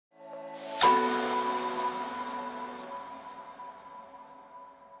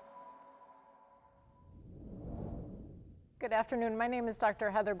Good afternoon. My name is Dr.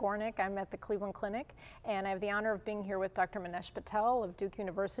 Heather Gornik. I'm at the Cleveland Clinic, and I have the honor of being here with Dr. Manesh Patel of Duke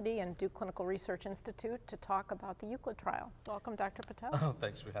University and Duke Clinical Research Institute to talk about the EUCLID trial. Welcome, Dr. Patel. Oh,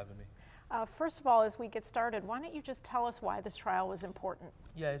 thanks for having me. First of all, as we get started, why don't you just tell us why this trial was important?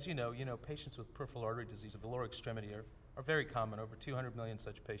 Yeah, as you know, patients with peripheral artery disease of the lower extremity are very common, over 200 million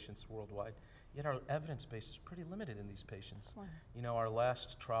such patients worldwide. Yet our evidence base is pretty limited in these patients. Wow. You know, our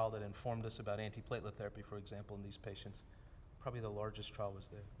last trial that informed us about antiplatelet therapy, for example, in these patients, probably the largest trial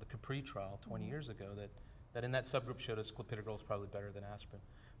was the Capri trial 20 years ago that in that subgroup showed us clopidogrel is probably better than aspirin.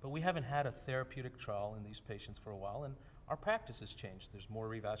 But we haven't had a therapeutic trial in these patients for a while, and our practice has changed. There's more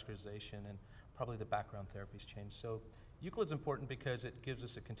revascularization, and probably the background therapy's changed. So EUCLID's important because it gives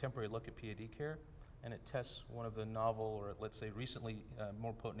us a contemporary look at PAD care, and it tests one of the novel, or let's say recently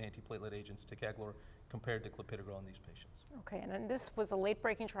more potent antiplatelet agents, ticagrelor, compared to clopidogrel in these patients. Okay, and then this was a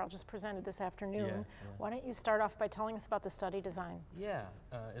late-breaking trial just presented this afternoon. Yeah. Why don't you start off by telling us about the study design? Yeah,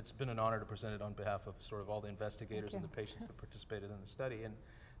 it's been an honor to present it on behalf of sort of all the investigators and the patients that participated in the study. And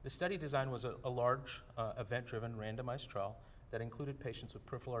the study design was a large event-driven randomized trial that included patients with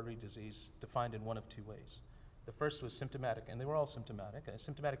peripheral artery disease defined in one of two ways. The first was symptomatic, and they were all symptomatic,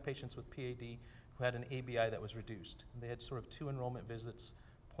 symptomatic patients with PAD who had an ABI that was reduced. And they had sort of two enrollment visits,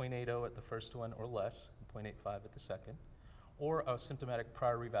 0.80 at the first one or less, and 0.85 at the second, or a symptomatic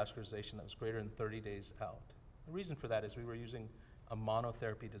prior revascularization that was greater than 30 days out. The reason for that is we were using a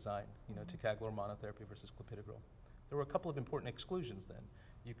monotherapy design, ticagrelor monotherapy versus clopidogrel. There were a couple of important exclusions then.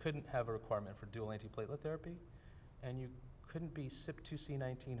 You couldn't have a requirement for dual antiplatelet therapy, and you couldn't be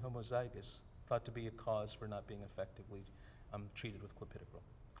CYP2C19 homozygous, thought to be a cause for not being effectively treated with clopidogrel.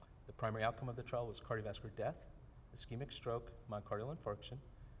 The primary outcome of the trial was cardiovascular death, ischemic stroke, myocardial infarction,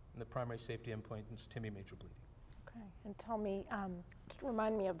 and the primary safety endpoint is TIMI major bleeding. Okay, and tell me, just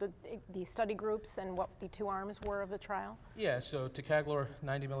remind me of the study groups and what the two arms were of the trial. Yeah, so ticagrelor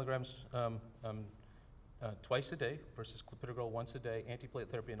 90 milligrams twice a day versus clopidogrel once a day, antiplatelet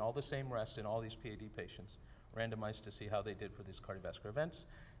therapy, and all the same rest in all these PAD patients, randomized to see how they did for these cardiovascular events.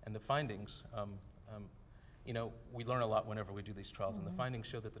 And the findings, you know, we learn a lot whenever we do these trials, and the findings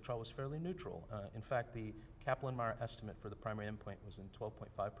show that the trial was fairly neutral. In fact, the Kaplan-Meier estimate for the primary endpoint was in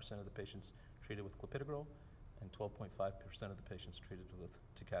 12.5% of the patients treated with clopidogrel and 12.5% of the patients treated with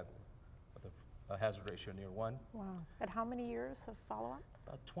ticagrelor, with a hazard ratio near 1. Wow. At how many years of follow-up?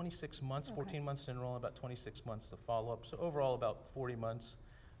 About 26 months, 14 months to enroll, about 26 months to follow-up. So overall, about 40 months.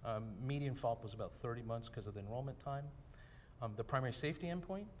 Median follow-up was about 30 months because of the enrollment time. The primary safety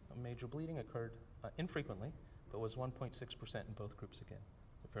endpoint, major bleeding, occurred infrequently, but was 1.6% in both groups again,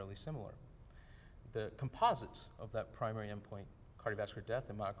 so fairly similar. The composites of that primary endpoint, cardiovascular death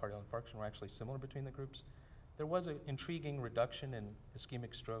and myocardial infarction, were actually similar between the groups. There was an intriguing reduction in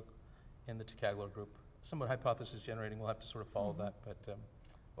ischemic stroke in the ticagrelor group, somewhat hypothesis generating. We'll have to sort of follow that, but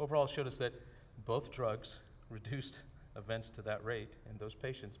overall showed us that both drugs reduced events to that rate in those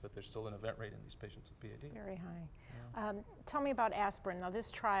patients, but there's still an event rate in these patients with PAD. Very high. Yeah. Tell me about aspirin. Now, this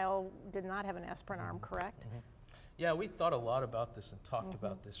trial did not have an aspirin arm, correct? Yeah, we thought a lot about this and talked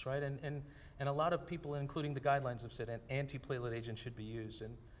about this, right? And a lot of people, including the guidelines, have said an antiplatelet agent should be used.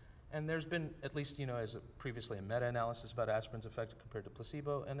 And there's been, at least, you know, as previously a meta-analysis about aspirin's effect compared to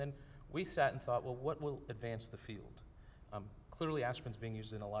placebo. And then we sat and thought, well, what will advance the field? Clearly, aspirin's being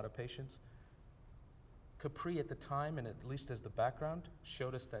used in a lot of patients. Capri at the time, and at least as the background,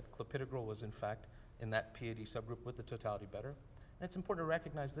 showed us that clopidogrel was in fact in that PAD subgroup with the totality better. And it's important to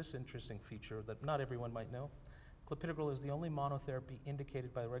recognize this interesting feature that not everyone might know. Clopidogrel is the only monotherapy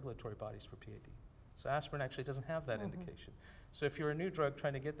indicated by regulatory bodies for PAD. So aspirin actually doesn't have that indication. So if you're a new drug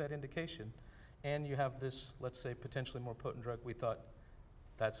trying to get that indication, and you have this, let's say, potentially more potent drug, we thought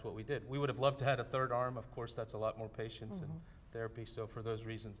that's what we did. We would have loved to have had a third arm. Of course, that's a lot more patients and therapy. So for those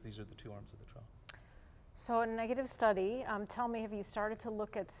reasons, these are the two arms of the trial. So a negative study, tell me, have you started to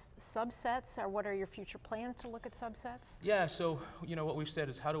look at subsets, or what are your future plans to look at subsets? Yeah, so you know what we've said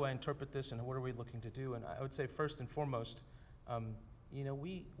is how do I interpret this and what are we looking to do? And I would say first and foremost, you know,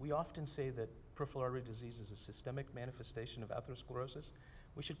 we often say that peripheral artery disease is a systemic manifestation of atherosclerosis.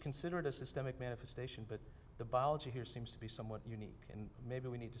 We should consider it a systemic manifestation, but the biology here seems to be somewhat unique, and maybe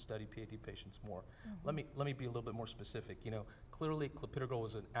we need to study PAD patients more. Let me be a little bit more specific. You know, clearly clopidogrel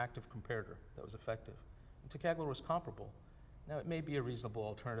was an active comparator that was effective. Ticagrelor was comparable. Now, it may be a reasonable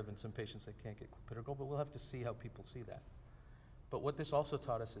alternative in some patients that can't get clopidogrel, but we'll have to see how people see that. But what this also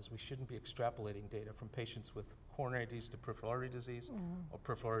taught us is we shouldn't be extrapolating data from patients with coronary disease to peripheral artery disease or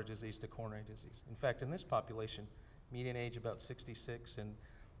peripheral artery disease to coronary disease. In fact, in this population, median age about 66, and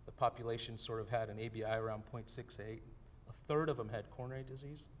the population sort of had an ABI around 0.68. A third of them had coronary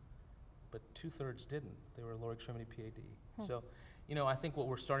disease. but 2/3 didn't. They were lower extremity PAD. So, you know, I think what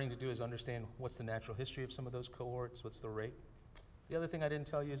we're starting to do is understand what's the natural history of some of those cohorts, what's the rate. The other thing I didn't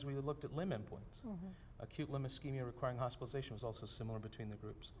tell you is we looked at limb endpoints. Acute limb ischemia requiring hospitalization was also similar between the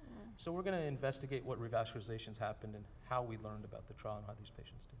groups. So we're going to investigate what revascularizations happened and how we learned about the trial and how these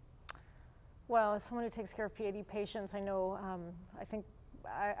patients did. Well, as someone who takes care of PAD patients, I know, I think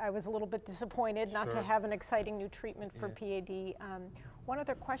I was a little bit disappointed not to have an exciting new treatment for PAD. One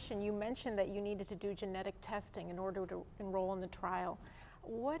other question, you mentioned that you needed to do genetic testing in order to enroll in the trial.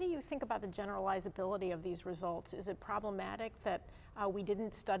 What do you think about the generalizability of these results? Is it problematic that we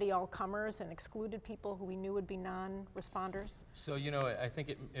didn't study all comers and excluded people who we knew would be non-responders? So, you know, I think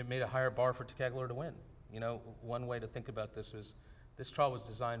it made a higher bar for ticagrelor to win. You know, one way to think about this was this trial was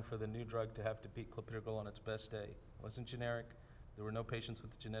designed for the new drug to have to beat clopidogrel on its best day. It wasn't generic. There were no patients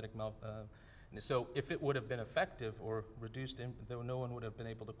with genetic so if it would have been effective or reduced, no one would have been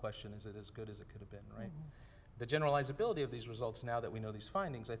able to question, is it as good as it could have been, right? The generalizability of these results, now that we know these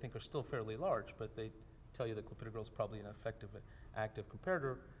findings, I think are still fairly large, but they tell you that clopidogrel is probably an effective active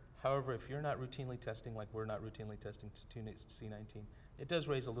comparator. However, if you're not routinely testing like we're not routinely testing C19, it does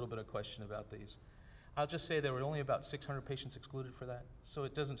raise a little bit of question about these. I'll just say there were only about 600 patients excluded for that, so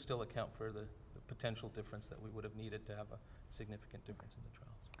it doesn't still account for the potential difference that we would have needed to have a significant difference in the trials.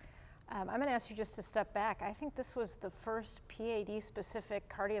 I'm going to ask you just to step back. I think this was the first PAD-specific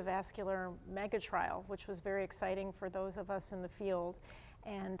cardiovascular mega trial, which was very exciting for those of us in the field.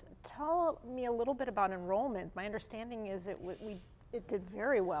 And tell me a little bit about enrollment. My understanding is it did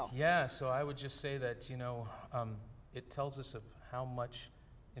very well. Yeah, so I would just say that, you know, it tells us of how much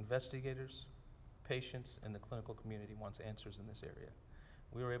investigators, patients, and the clinical community wants answers in this area.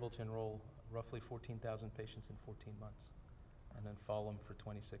 We were able to enroll roughly 14,000 patients in 14 months and then follow them for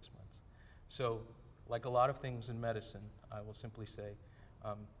 26 months. So, like a lot of things in medicine, I will simply say,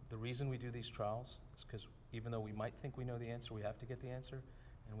 the reason we do these trials is because even though we might think we know the answer, we have to get the answer,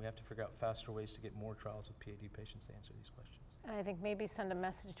 and we have to figure out faster ways to get more trials with PAD patients to answer these questions. And I think maybe send a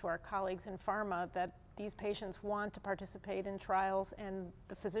message to our colleagues in pharma that these patients want to participate in trials and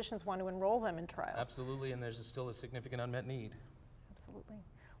the physicians want to enroll them in trials. Absolutely, and there's still a significant unmet need. Absolutely.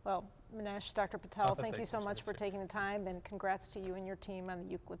 Well, Manesh, Dr. Patel, thank you so much for taking the time, and congrats to you and your team on the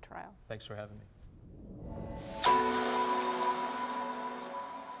EUCLID trial. Thanks for having me.